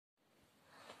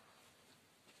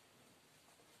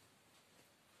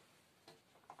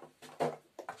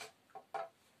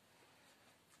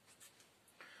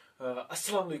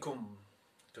Assalamu alaikum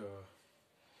to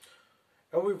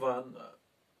everyone.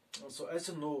 So as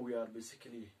you know, we are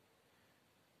basically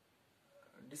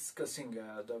discussing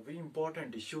the very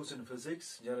important issues in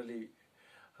physics, generally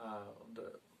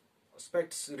the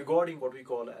aspects regarding what we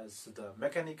call as the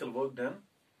mechanical work done.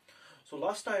 So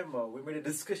last time we made a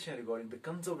discussion regarding the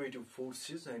conservative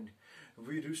forces, and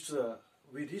we reached to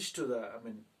the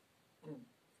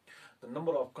the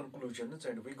number of conclusions,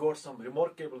 and we got some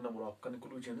remarkable number of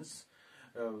conclusions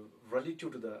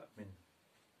relative to the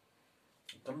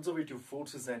conservative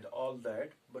forces and all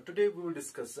that. But today we will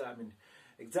discuss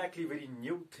exactly very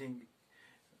new thing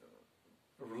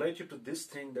related to this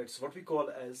thing. That's what we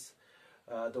call as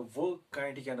the work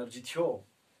kinetic energy theorem.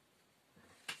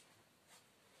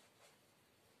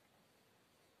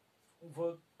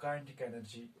 Work kinetic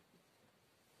energy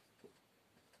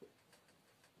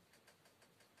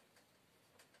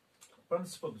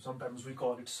principle. Sometimes we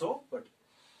call it so, but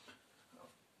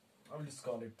I will just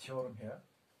call it theorem here.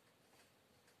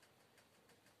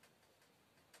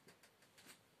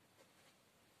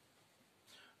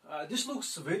 This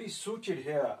looks very suited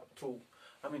here through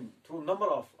number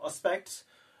of aspects,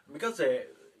 because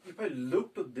if I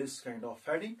look to this kind of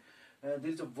heading, there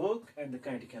is a work and the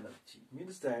kinetic energy.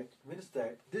 Means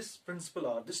that this principle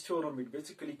or this theorem, it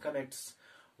basically connects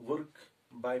work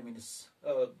by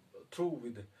through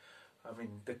with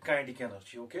the kinetic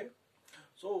energy. Okay,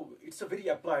 so it's a very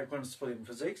applied principle in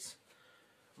physics,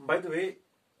 by the way.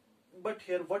 But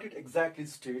here what it exactly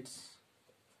states: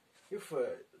 if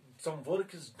some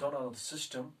work is done on the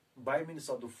system by means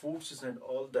of the forces and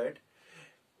all that,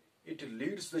 it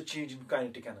leads to the change in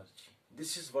kinetic energy.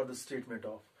 This is what the statement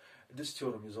of this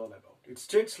theorem is all about. It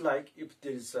states like, if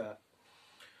there is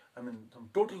some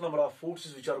total number of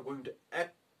forces which are going to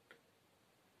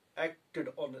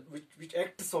which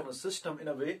acts on a system in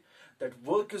a way that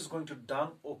work is going to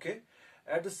done, okay,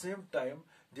 at the same time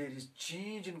there is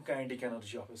change in kinetic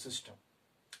energy of a system.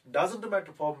 Doesn't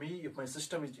matter for me if my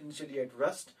system is initially at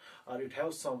rest or it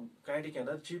has some kinetic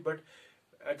energy, but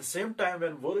at the same time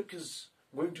when work is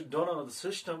going to done on the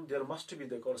system, there must be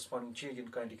the corresponding change in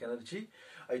kinetic energy.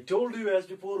 I told you as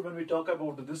before, when we talk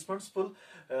about this principle,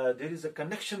 there is a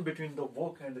connection between the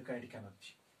work and the kinetic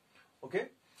energy. Okay,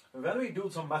 when we do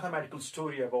some mathematical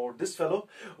story about this fellow,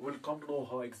 we'll come to know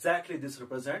how exactly this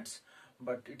represents.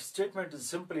 But its statement is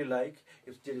simply like,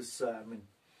 if there is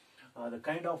the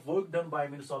kind of work done by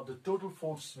means of the total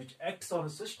force which acts on a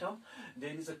system,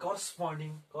 there is a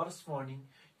corresponding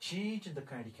change in the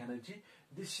kinetic energy.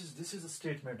 This is a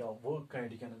statement of work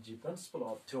kinetic energy principle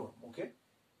or theorem. Okay.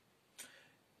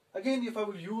 Again, if I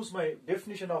will use my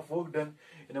definition of work done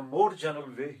in a more general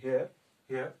way here,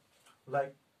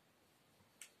 like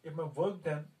if my work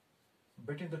done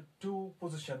between the two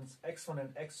positions x1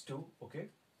 and x2, okay,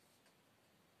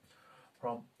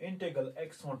 from integral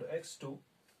x1 to x2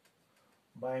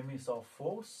 by means of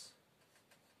force,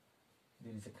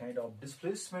 there is a kind of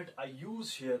displacement. I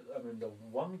use here the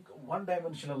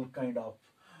one-dimensional kind of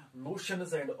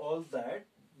notions and all that,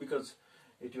 because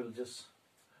it will just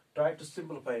try to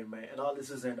simplify my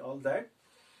analysis and all that.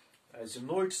 As you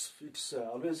know, it's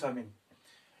always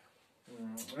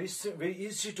very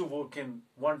easy to work in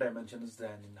one dimensions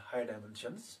than in high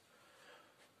dimensions.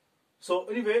 So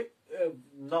anyway,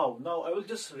 now I will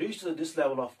just reach to this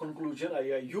level of conclusion.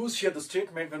 I use here the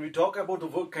statement when we talk about the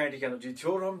work kinetic energy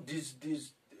theorem.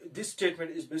 This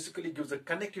statement is basically gives a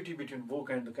connectivity between work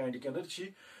and the kinetic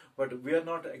energy, but we are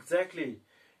not exactly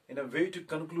in a way to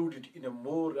conclude it in a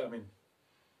more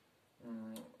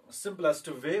simplest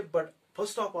way. But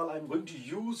first of all, I'm going to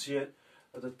use here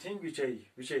the thing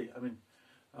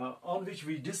on which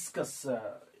we discuss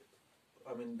the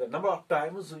number of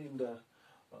times in the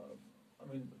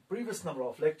previous number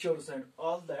of lectures and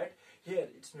all that. Here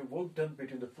it's been work done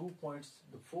between the 2 points.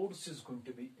 The force is going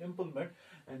to be implement,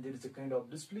 and there is a kind of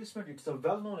displacement. It's a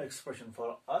well-known expression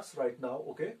for us right now.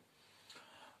 Okay.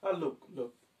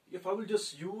 Look. If I will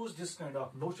just use this kind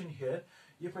of notion here,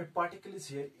 if my particle is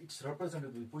here, it's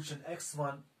represented with position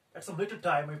x1. At some later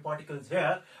time, my particle is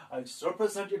here. I just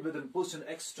represent it within position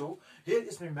x2. Here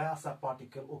is my mass of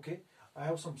particle. Okay. I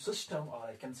have some system, or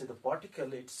I can say the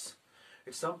particle. It's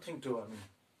something to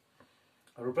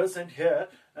represent here,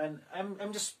 and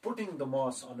I'm just putting the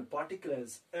mass on the particle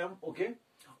as m, okay,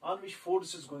 on which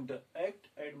force is going to act,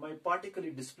 and my particle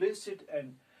is displaced,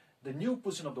 and the new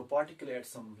position of the particle at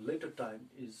some later time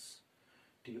is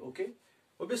t. Okay.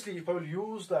 Obviously, if I will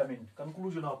use the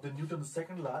conclusion of the Newton's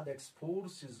second law, that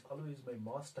force is always by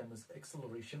mass times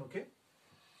acceleration. Okay.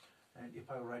 And if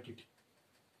I write it,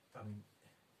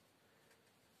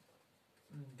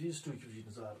 these two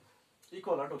equations are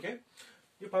equivalent. Okay.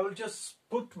 if I will just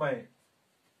put my,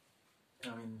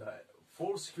 the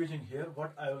force equation here,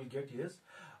 what I will get is,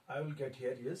 I will get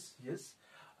here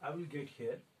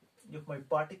if my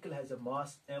particle has a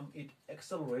mass m, it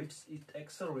accelerates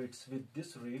with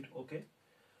this rate, okay.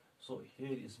 So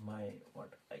here is my,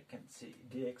 what I can say,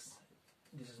 dx,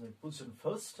 this is my position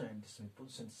first and this is my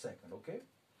position second, okay.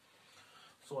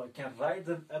 So I can write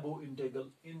the above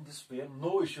integral in this way,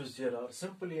 no issues here are.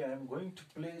 Simply I am going to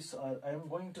place, or I am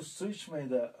going to switch my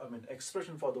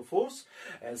expression for the force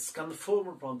as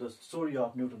confirmed from the story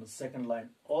of Newton's second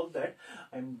line. All that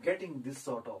I am getting this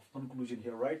sort of conclusion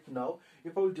here right now.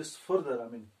 If I will just further,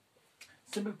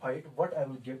 simplify it, what I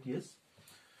will get is,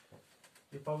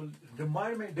 if I will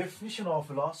remind my definition of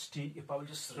velocity,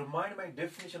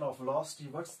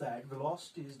 what's that?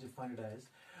 Velocity is defined as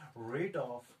rate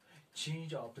of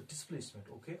change of the displacement,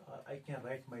 okay. I can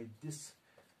write my this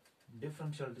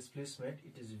differential displacement,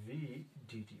 it is v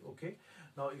dt, okay.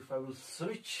 Now if I will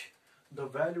switch the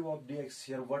value of dx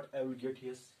here, what I will get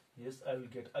is, I will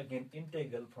get again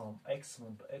integral from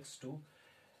x1 to x2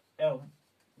 m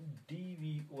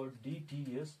dv or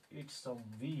dt is, it's some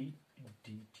v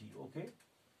dt, okay.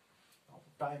 Now,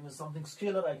 time is something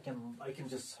scalar, I can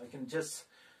just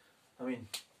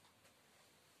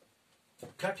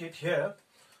cut it here.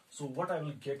 So what I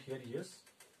will get here is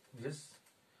this,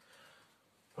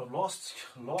 from last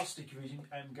equation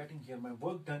I am getting here my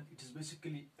work done. It is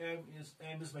basically m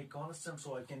is my constant,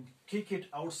 so I can kick it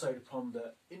outside from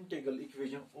the integral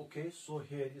equation, okay. So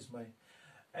here is my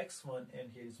x1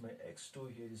 and here is my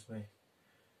x2, here is my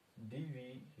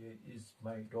dv, here is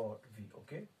my dot v,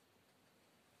 okay.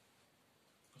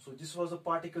 So this was a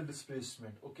particle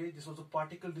displacement, okay. This was a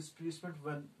particle displacement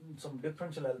when some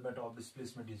differential element of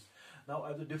displacement is. Now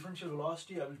at the differential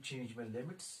velocity I will change my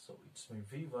limits, so it's my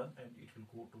v1 and it will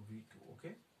go to v2,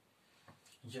 okay.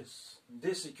 Yes,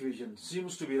 this equation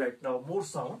seems to be right now more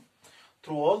sound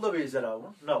through all the ways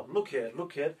around. Now look here.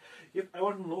 If I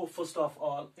want to know, first of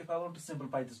all, if I want to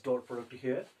simplify this dot product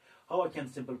here, how I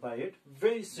can simplify it?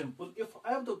 Very simple. If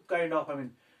I have the kind of,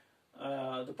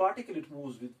 the particle, it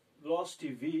moves with velocity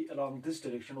v along this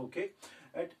direction, okay.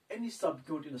 At any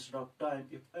subunit instant of time,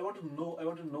 if I want to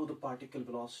know the particle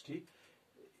velocity,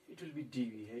 it will be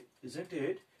dv, isn't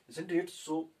it?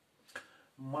 So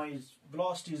my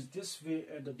velocity is this way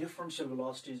and the differential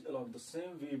velocity is along the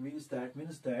same way, means that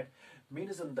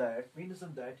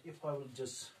if I will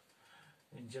just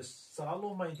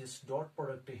solve my this dot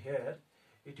product here,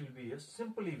 it will be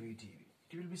simply vdv.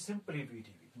 It will be simply vdv.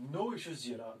 No issues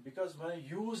here are, because when I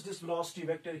use this velocity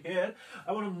vector here,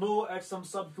 I want to know at some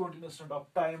subunit instant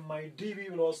of time my dv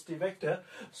velocity vector.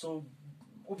 So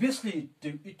obviously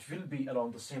it will be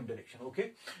along the same direction,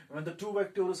 okay. When the two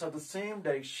vectors are the same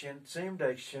direction,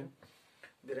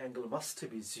 their angle must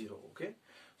be 0, okay.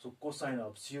 So cosine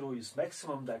of 0 is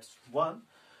maximum, that's 1.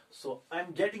 So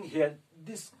I'm getting here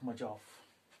this much of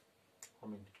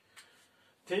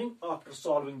thing after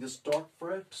solving this dot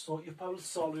product. So if I will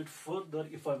solve it further,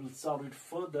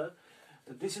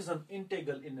 this is an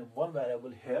integral in one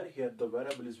variable here the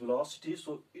variable is velocity,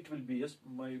 so it will be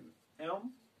my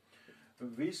m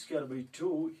v square by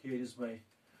 2, here is my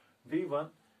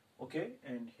v1, okay,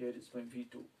 and here is my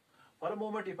v2. For a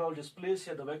moment, if I will just place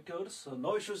here the vectors, so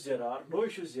no issues there are,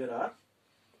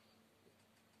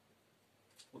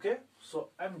 okay. So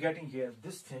I'm getting here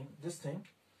this thing.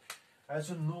 As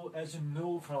you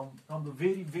know from the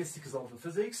very basics of the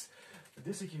physics,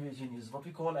 this equation is what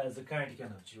we call as the kinetic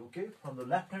energy, okay. From the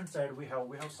left hand side we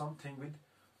have something with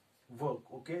work,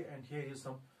 okay, and here is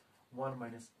some 1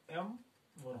 minus m,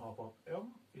 1 half of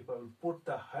m. If I will put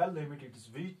the higher limit, it is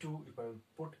v2. If I will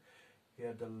put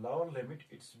here the lower limit,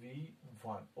 it's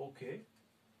v1, okay.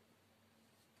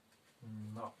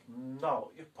 Now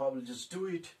if I will just do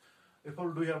it, if I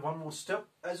will do here one more step,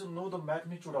 as you know, the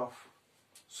magnitude of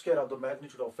square of the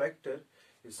magnitude of vector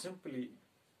is simply,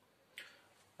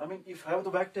 if I have the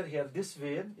vector here this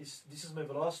way, this is my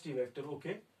velocity vector,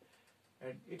 okay,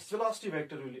 and its velocity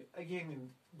vector will again in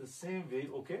the same way,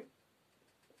 okay,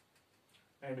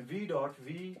 and v dot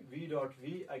v,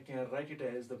 I can write it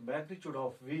as the magnitude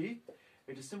of v,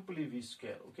 it is simply v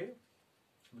square, okay,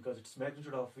 because it's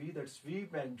magnitude of v, that's v,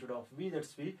 magnitude of v,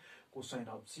 that's v, cosine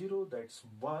of 0, that's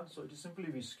 1, so it is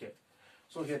simply v square.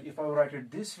 So here, if I write it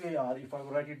this way, or if I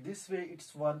write it this way,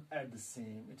 it's 1 at the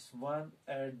same. It's 1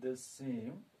 at the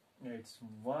same. It's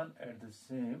 1 at the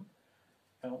same.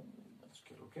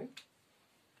 Okay.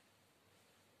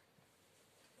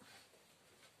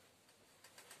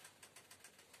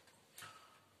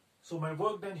 So my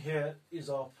work done here is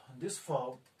of this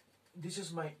form. This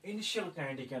is my initial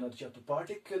kinetic energy of the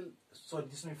particle. So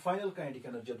this is my final kinetic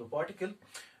energy of the particle.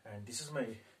 and this is my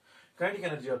kinetic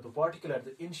energy of the particle at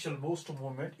the initial most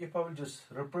moment. If I will just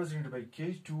represent it by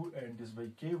K2 and this by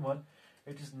K1,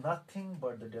 it is nothing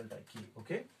but the delta K,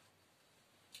 okay?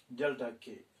 Delta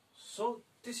K. So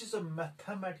this is a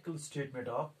mathematical statement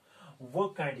of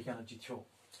work kinetic energy theory.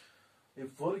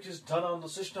 If work is done on the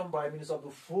system by means of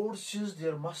the forces,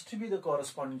 there must be the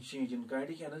corresponding change in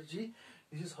kinetic energy.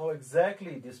 This is how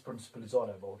exactly this principle is all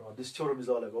about, or this theorem is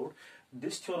all about.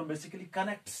 This theorem basically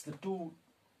connects the two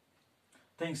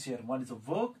things here. One is the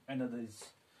work, another is,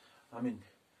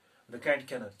 the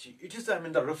kinetic energy. It is,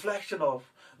 the reflection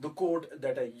of the quote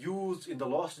that I used in the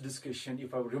last discussion.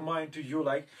 If I would remind to you,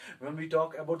 like when we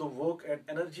talk about the work and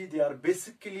energy, they are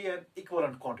basically an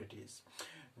equivalent quantities.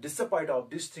 Despite of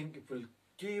this thing, if we'll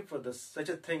keep such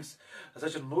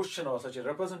a notion or such a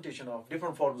representation of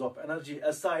different forms of energy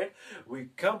aside, we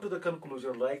come to the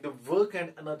conclusion like the work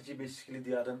and energy basically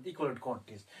they are an equivalent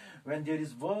quantities. When there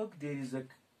is work, there is a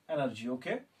energy,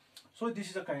 okay? So this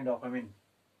is a kind of,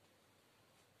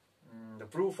 the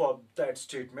proof of that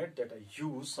statement that I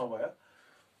used somewhere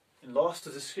in last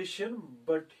discussion,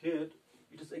 but here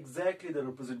it is exactly the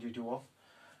representative of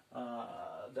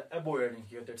the above heading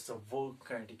here, that's a work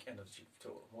kinetic energy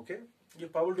theorem, okay?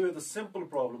 If I will do the simple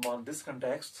problem on this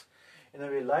context in a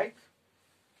way like,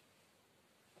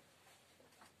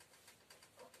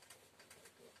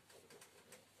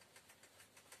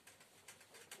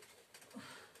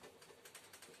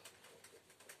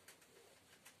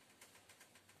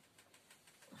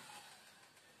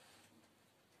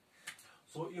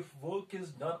 so if work is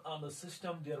done on the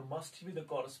system, there must be the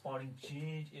corresponding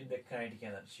change in the kinetic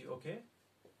energy, okay?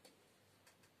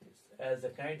 As the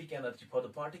kinetic energy for the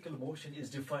particle motion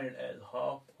is defined as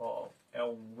half of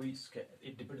mv squared.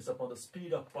 It depends upon the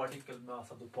speed of particle, mass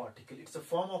of the particle. It's a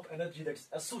form of energy that's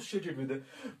associated with the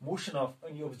motion of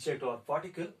any object or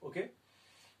particle, okay?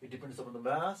 It depends upon the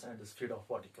mass and the speed of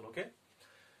particle, okay?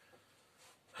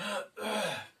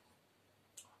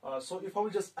 So if I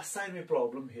will just assign a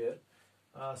problem here,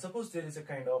 suppose there is a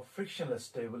kind of frictionless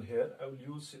table here. I will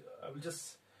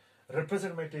just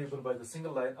represent my table by the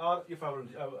single line, or if I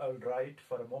will write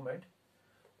for a moment,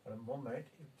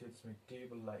 if there's my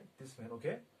table like this one,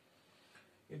 okay?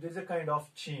 If there's a kind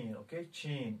of chain, okay?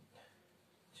 Chain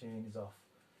is of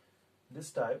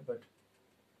this type, but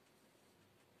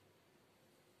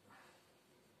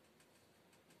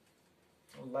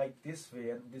like this way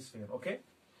and this way, okay?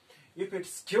 If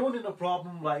it's given in a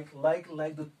problem like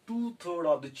the 2/3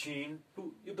 of the chain,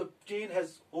 if the chain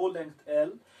has whole length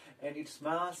L and its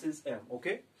mass is m,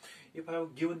 okay? If I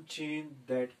have given chain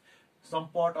that some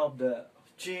part of the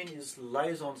chain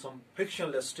lies on some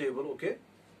frictionless table, okay?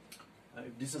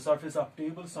 If this is a surface of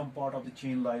table, some part of the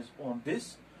chain lies on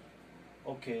this,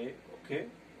 okay.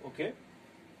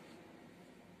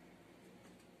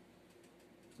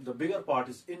 The bigger part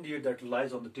is indeed that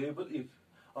lies on the table. If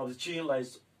the chain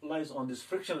lies on this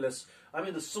frictionless,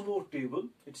 the smooth table.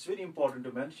 It's very important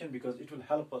to mention because it will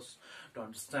help us to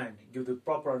understand, give the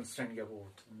proper understanding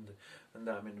about, in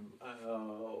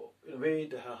a way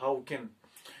how we can,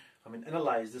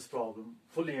 analyze this problem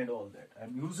fully and all that.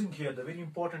 I'm using here the very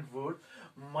important word,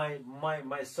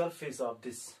 my surface of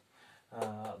this,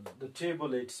 the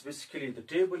table. It's basically the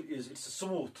table it's a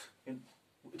smooth,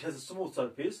 it has a smooth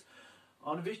surface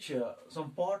on which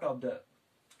some part of the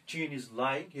chain is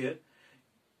lying here.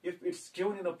 If it's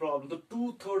given in a problem, the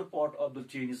 2/3 part of the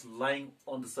chain is lying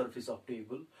on the surface of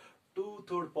table,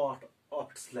 2/3 part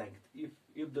of its length.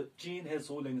 If the chain has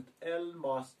whole length L,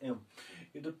 mass m,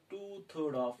 if the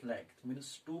 2/3 of length,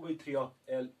 means 2/3 of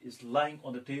L is lying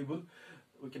on the table,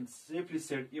 we can safely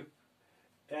say if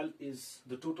L is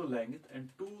the total length and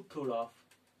 2/3 of,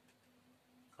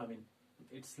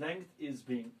 its length is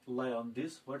being lie on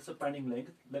this, what's the pending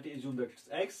length? Let us assume that it's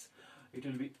x. It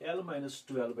will be L minus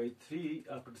 2L by 3.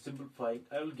 After simplifying,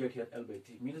 I will get here L by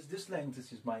 3. Means this length,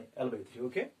 this is my L by 3,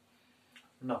 okay?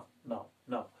 Now,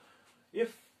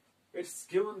 if it's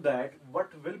given that,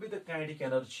 what will be the kinetic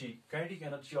energy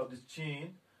of this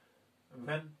chain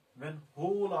when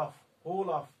whole of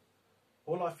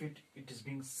it is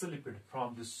being slipped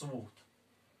from this smooth.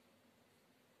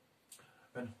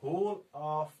 When whole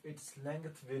of its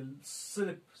length will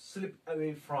slip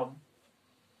away from,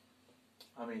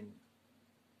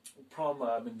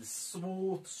 the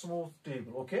smooth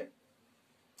table, okay?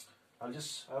 I will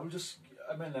just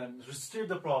restate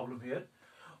the problem here.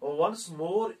 Once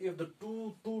more, if the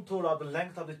 2/3 of the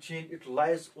length of the chain, it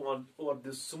lies over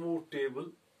this smooth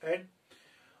table, and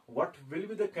what will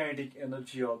be the kinetic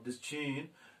energy of this chain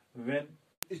when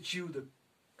achieve the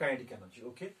kinetic energy,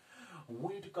 okay?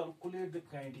 We need to calculate the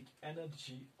kinetic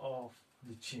energy of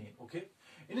the chain. Okay,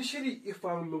 initially if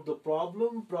I will look the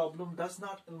problem does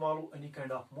not involve any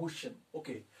kind of motion.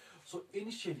 Okay, so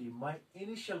initially my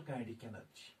initial kinetic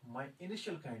energy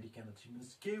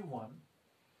means K1.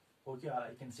 Okay,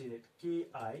 I can say that Ki,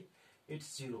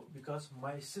 it's 0 because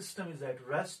my system is at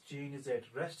rest, chain is at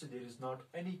rest, there is not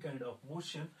any kind of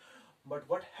motion. But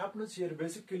what happens here,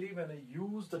 basically when I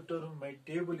use the term my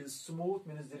table is smooth,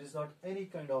 means there is not any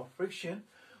kind of friction.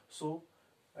 So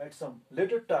at some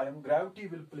later time gravity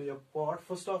will play a part.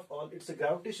 First of all, it's a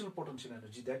gravitational potential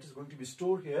energy that is going to be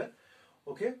stored here.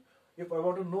 Okay, if I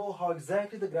want to know how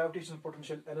exactly the gravitational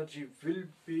potential energy will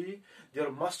be,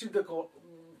 there must be the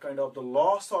kind of the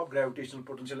loss of gravitational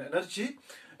potential energy,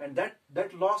 and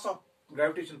that loss of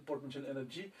gravitational potential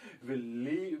energy will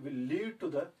lead to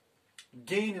the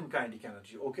gain in kinetic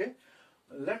energy. Okay,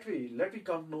 let me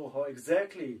come to know how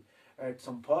exactly at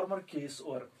some former case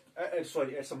or at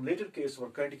some later case where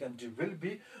kinetic energy will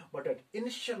be. But at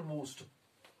initial most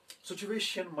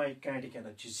situation my kinetic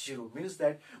energy is 0, means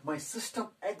that my system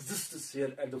exists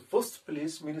here at the first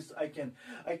place, means I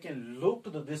can look to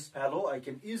this fellow, I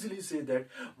can easily say that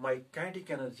my kinetic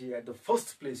energy at the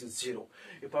first place is 0.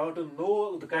 If I want to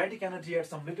know the kinetic energy at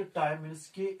some later time, means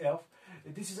Kf,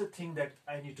 this is a thing that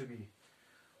I need to be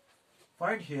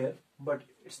find here, but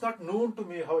it's not known to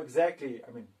me how exactly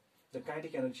the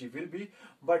kinetic energy will be.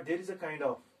 But there is a kind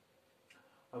of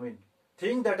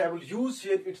thing that I will use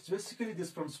here. It's basically this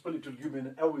principle. It will give me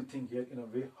everything here in a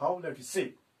way. How, let me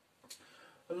say,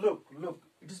 look,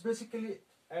 it is basically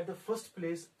at the first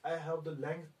place I have the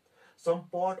length, some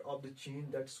part of the chain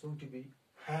that's going to be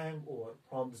hang over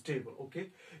from the table.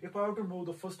 Okay, if I want to know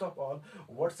the first of all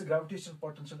what's the gravitational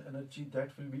potential energy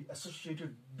that will be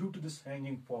associated due to this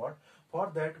hanging part, for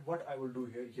that what I will do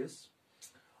here is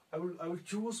I will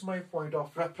choose my point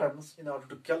of reference in order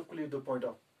to calculate the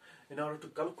potential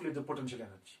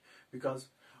energy. Because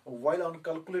while on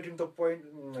calculating the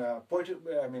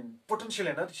potential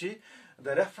energy,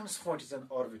 the reference point is an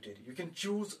arbitrary. You can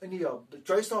choose any of the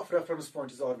choice of reference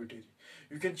point is arbitrary.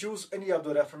 You can choose any of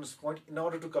the reference point in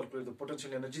order to calculate the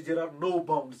potential energy. There are no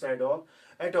bounds at all.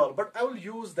 But I will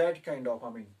use that kind of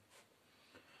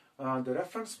the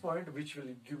reference point which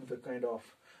will give the kind of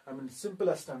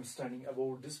simplest understanding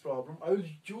about this problem. I will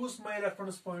use my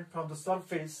reference point from the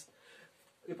surface.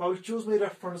 If I will choose my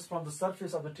reference from the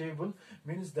surface of the table,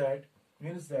 means that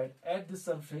at this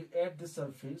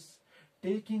surface,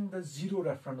 taking the 0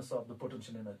 reference of the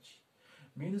potential energy,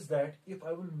 means that if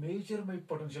I will measure my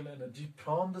potential energy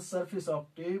from the surface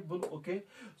of table, okay,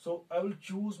 so I will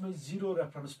choose my 0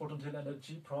 reference potential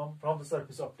energy from the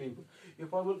surface of table.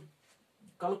 If I will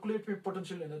calculate my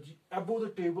potential energy above the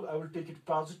table, I will take it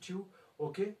positive.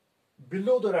 Okay,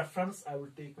 below the reference I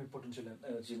will take my potential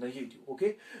energy negative.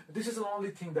 Okay, this is the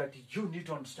only thing that you need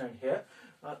to understand here.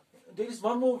 There is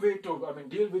one more way to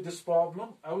deal with this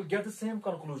problem. I will get the same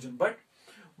conclusion, but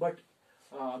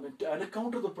on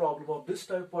account of the problem of this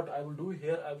type, what I will do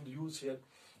here, I will use here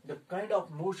the kind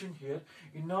of notion here.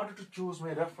 In order to choose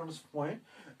my reference point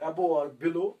above or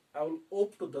below, I will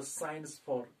opt to the signs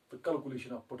for the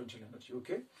calculation of potential energy.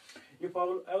 Okay, if I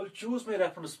will choose my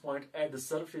reference point at the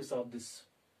surface of this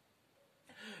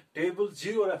table,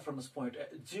 0 reference point,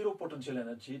 0 potential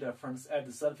energy reference at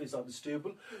the surface of this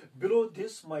table. Below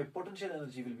this my potential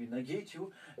energy will be negative,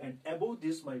 and above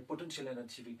this my potential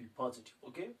energy will be positive.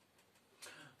 Okay,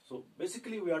 so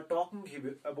basically we are talking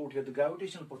here about the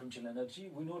gravitational potential energy.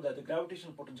 We know that the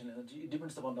gravitational potential energy, it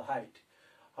depends upon the height,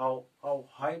 how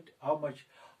much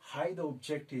high the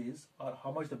object is, or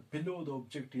how much the below the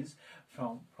object is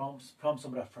from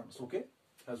some reference. Okay,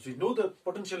 as we know, the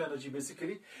potential energy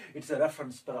basically it's a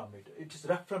reference parameter. It is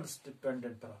reference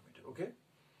dependent parameter. Okay,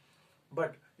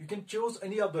 but you can choose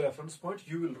any of the reference point,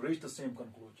 you will reach the same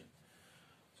conclusion.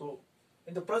 So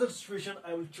in the present situation,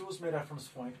 I will choose my reference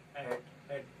point at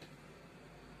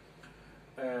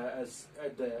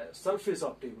the surface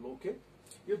of table. Okay,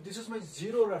 if this is my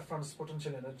 0 reference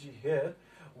potential energy here,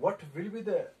 what will be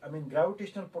the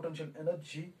gravitational potential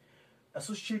energy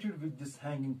associated with this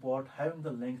hanging part having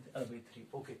the length L/3?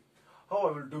 Okay, how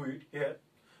I will do it here?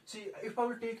 See, if I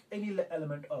will take any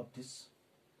element of this,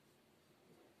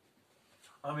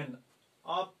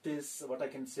 what I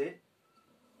can say,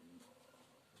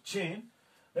 chain,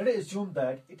 let us assume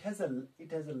that it has a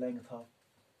length of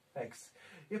x.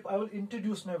 If I will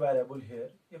introduce my variable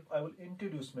here,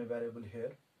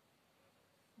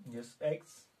 yes,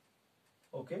 x,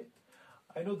 okay,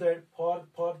 I know that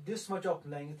for this much of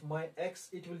length, my x,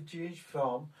 it will change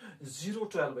from 0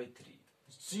 to L/3.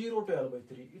 0 to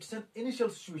L/3. It's an initial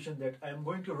situation that I am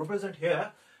going to represent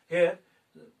here.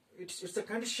 it's a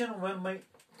condition when my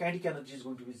kinetic energy is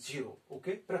going to be zero.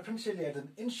 Okay, preferentially at an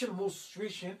initial move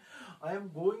situation, I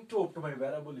am going to opt my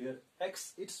variable here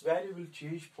x. Its value will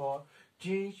change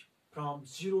from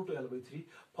 0 to L/3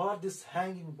 for this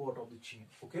hanging part of the chain.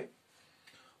 Okay,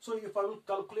 so if I will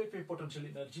calculate my potential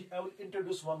energy, I will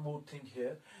introduce one more thing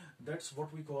here. That's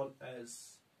what we call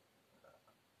as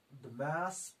the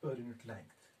mass per unit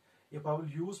length. If I will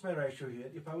use my ratio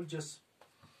here, if I will just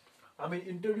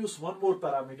introduce one more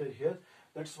parameter here,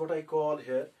 that's what I call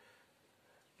here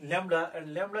lambda,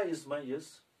 and lambda is my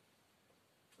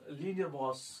linear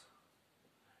mass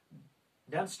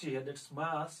density here, that's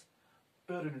mass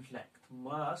per unit length,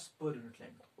 mass per unit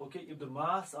length. Okay, if the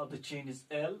mass of the chain is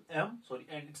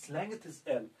and its length is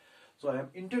L, so I am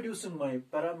introducing my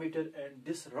parameter, and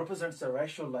this represents a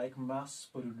ratio like mass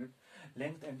per unit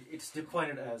length, and it's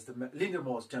defined as the linear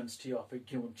mass density of a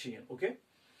given chain. Okay,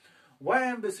 why I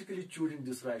am basically choosing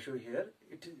this ratio here?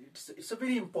 It's a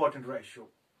very important ratio.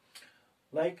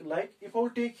 Like if I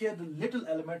will take here the little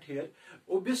element here,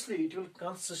 obviously it will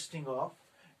consist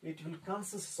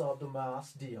of the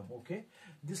mass dm. Okay,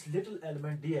 this little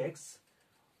element dx,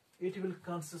 it will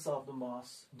consist of the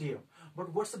mass dm.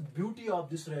 But what's the beauty of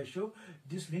this ratio?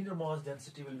 This linear mass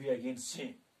density will be again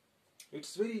same.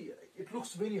 It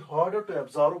looks very harder to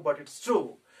absorb, but it's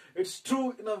true. It's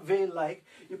true in a way, like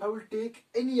if I will take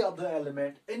any other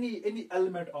element, any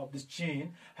element of this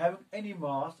chain having any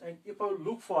mass, and if I will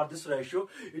look for this ratio,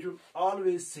 it will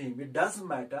always same. It doesn't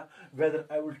matter whether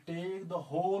I will take the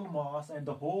whole mass and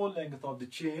the whole length of the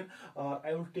chain, or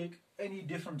I will take any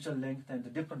differential length and the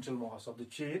differential mass of the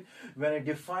chain. When I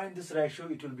define this ratio,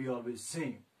 it will be always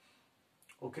same.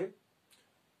 Okay,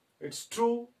 it's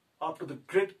true. After the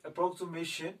great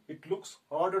approximation, it looks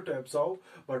harder to absorb,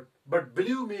 but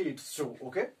believe me, it's true.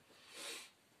 Okay.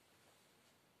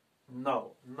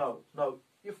 Now,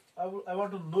 if I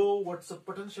want to know what's the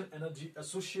potential energy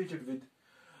associated with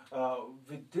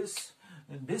this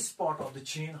part of the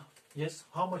chain. Yes,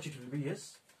 how much it will be?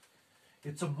 Yes,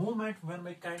 it's a moment when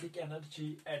my kinetic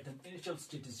energy at the initial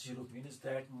state is zero. Means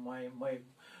that my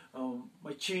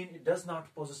chain, it does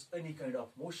not possess any kind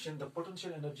of motion. The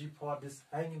potential energy for this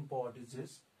hanging part is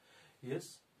this.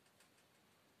 Yes,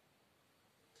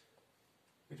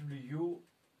 it will be ui.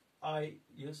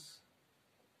 Yes,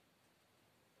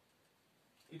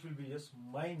 it will be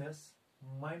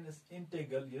minus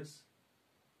integral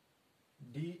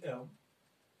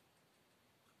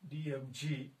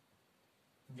dmg.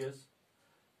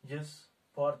 Yes,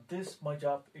 for this much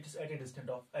of it is at a distance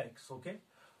of x. Okay,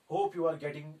 hope you are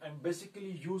getting. I'm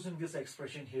basically using this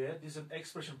expression here. This is an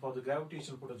expression for the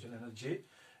gravitational potential energy,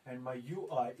 and my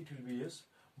ui, it will be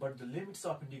but the limits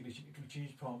of integration, it will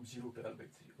change from 0 to L/3.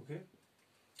 Okay,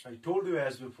 I told you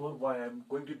as before why I'm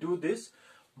going to do this,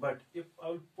 but if I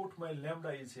will put my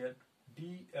lambda is here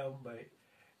dm by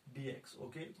dx.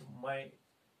 Okay, my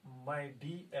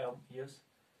dm,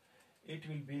 it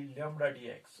will be lambda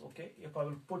dx. Okay, if I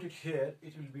will put it here,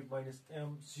 it will be minus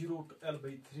m0 to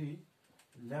L/3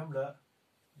 lambda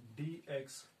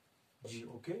dx g.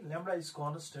 Okay, lambda is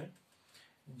constant,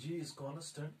 g is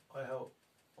constant. I have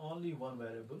only one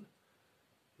variable.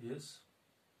 Yes,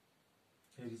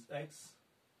 here is x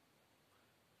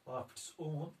of its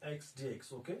own, x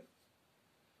dx. Okay,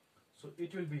 so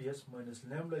it will be minus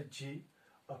lambda g.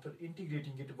 After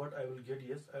integrating it, what I will get?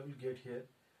 I will get here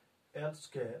L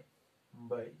square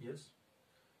by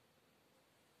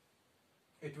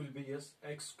it will be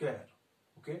x square.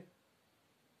 Okay,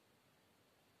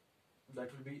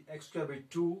 that will be x square by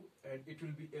 2, and it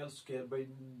will be L square by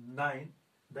 9.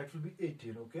 That will be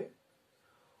 18. Okay,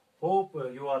 hope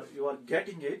you are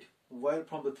getting it where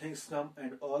from the things come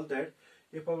and all that.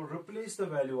 If I will replace the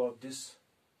value of this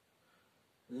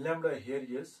lambda here,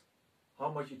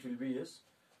 how much it will be?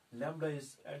 Lambda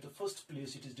is at the first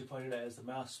place, it is defined as the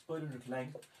mass per unit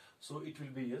length, so it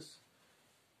will be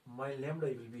my lambda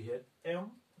will be here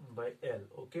m by L.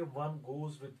 Okay, one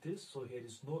goes with this, so here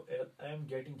is no L. I am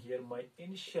getting here my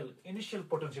initial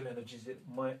potential energy is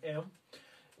my m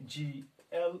g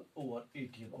L over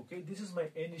 18. Okay, this is my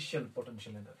initial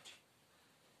potential energy.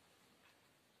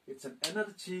 It's an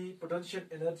potential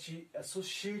energy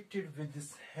associated with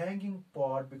this hanging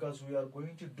part, because we are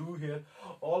going to do here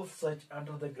all such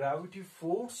under the gravity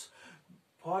force.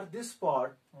 For this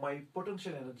part, my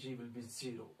potential energy will be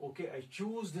 0. Okay, I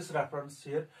choose this reference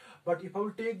here, but if I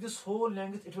will take this whole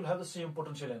length, it will have the same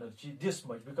potential energy, this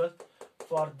much, because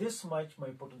for this much my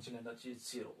potential energy is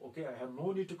 0. Okay, I have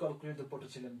no need to calculate the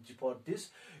potential energy for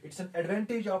this. It's an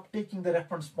advantage of taking the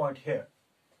reference point here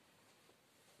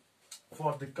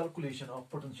for the calculation of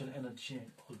potential energy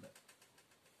and all that.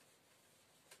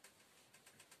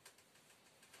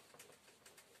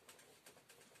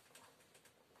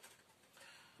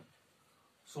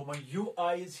 So my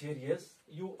ui is here, yes,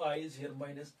 ui is here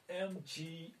minus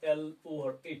mgl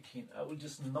over 18. I will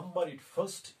just number it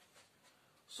first.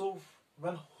 So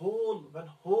when whole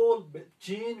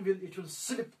chain will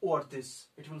slip over this,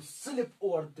 it will slip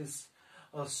over this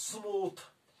smooth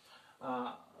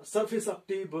surface of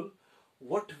table.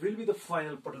 What will be the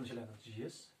final potential energy?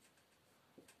 Yes,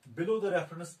 below the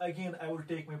reference again I will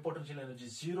take my potential energy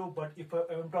 0, but if I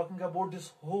am talking about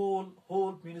this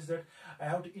whole means that I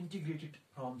have to integrate it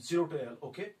from 0 to L.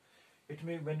 Okay, it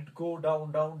may, when it go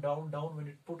down, when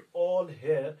it put all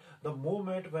here, the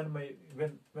moment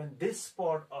when this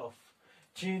part of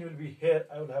chain will be here,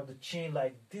 I will have the chain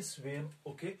like this way.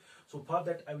 Okay, so for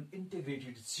that I will integrate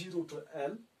it 0 to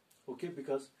L. Okay,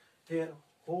 because here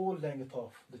whole length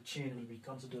of the chain will be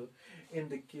considered. In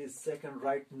the case second,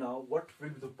 right now, what will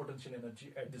be the potential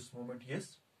energy at this moment?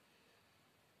 Yes,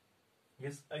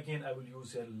 again I will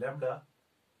use a lambda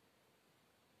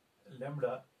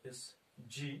is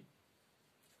g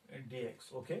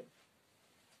dx. Okay,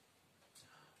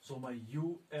 so my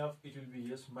uf, it will be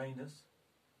yes minus,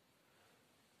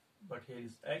 but here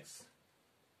is x,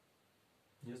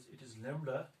 yes, it is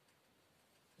lambda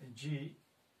g,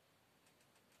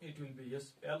 it will be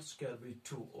yes L square by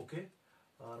 2. Okay,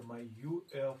 or my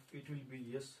uf, it will be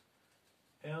yes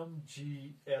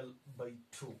mgl by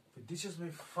 2. This is my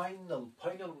final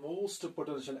most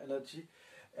potential energy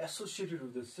associated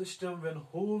with the system when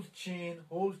whole chain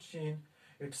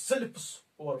it slips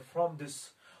over from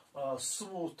this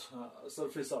smooth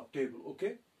surface of table.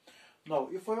 Okay, now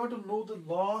if I want to know the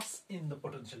loss in the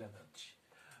potential energy,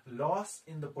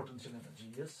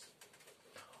 yes,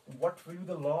 what will be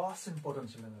the loss in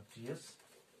potential energy? Yes,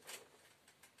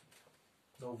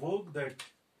 the work that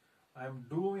I am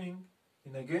doing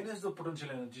in against the potential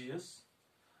energy, yes,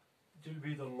 it will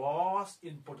be the loss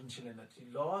in potential energy.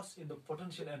 Loss in the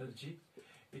potential energy,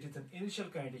 it is an initial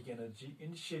kinetic energy.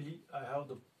 Initially I have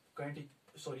the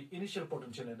initial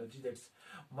potential energy, that's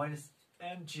minus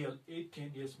mgl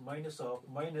 18, yes, minus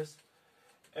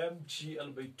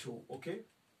mgl by 2. Okay,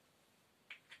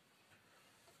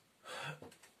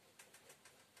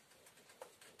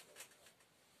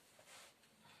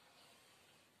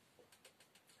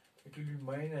 it will be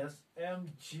minus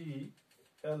mgl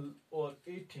over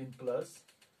 18 plus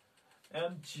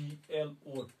mgl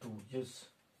over 2. Yes,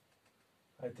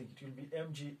 I think it will be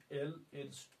mgl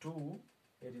is 2,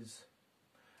 it is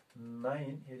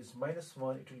 9, here is minus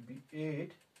 1, it will be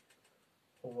 8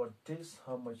 over this.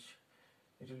 How much?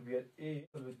 It will be at 8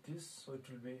 with this, so it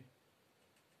will be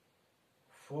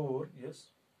 4. Yes,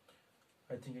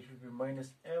 I think it will be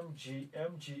minus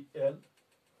mgl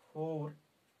 4,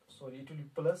 sorry, it will be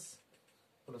plus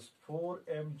 4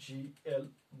 mgl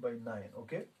by 9.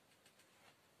 Okay,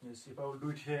 yes, if I will do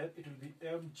it here, it will be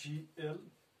mgl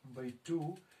by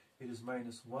 2, it is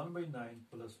minus 1 by 9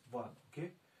 plus 1.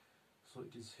 Okay, so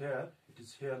it is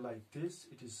here like this,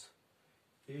 it is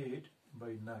 8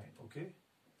 by 9. Okay,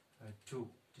 2,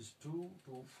 it is 2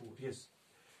 to 4. Yes,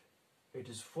 it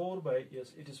is 4 by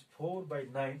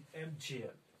 9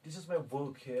 mgl. This is my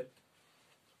work here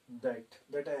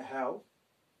that I have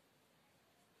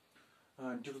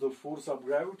due to the force of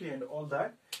gravity and all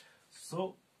that.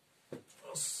 So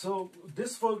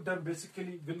this work done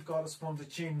basically will correspond to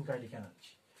change in kinetic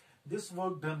energy. This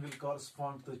work done will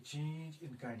correspond to the change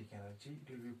in kinetic energy.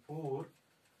 It will be 4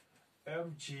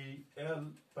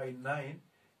 mgl by 9.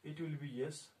 It will be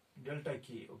yes delta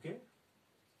k. Okay,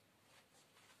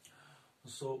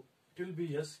 so it will be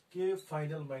yes k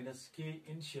final minus k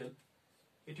initial.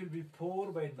 It will be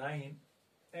 4 by 9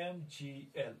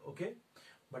 mgl. Okay,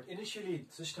 but initially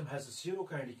the system has a 0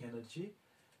 kinetic energy.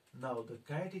 Now the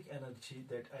kinetic energy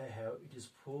that I have, it is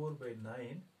 4 by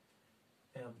 9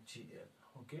 mgl.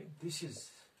 Okay, this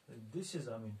is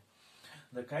I mean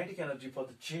the kinetic energy for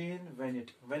the chain when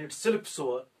it slips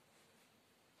over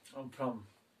from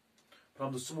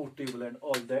the smooth table and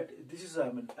all that. This is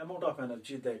amount of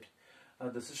energy that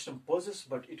the system possesses,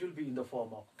 but it will be in the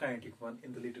form of kinetic one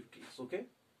in the later case. Okay,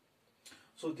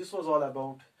 so this was all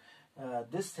about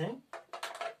this thing.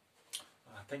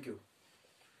 Thank you.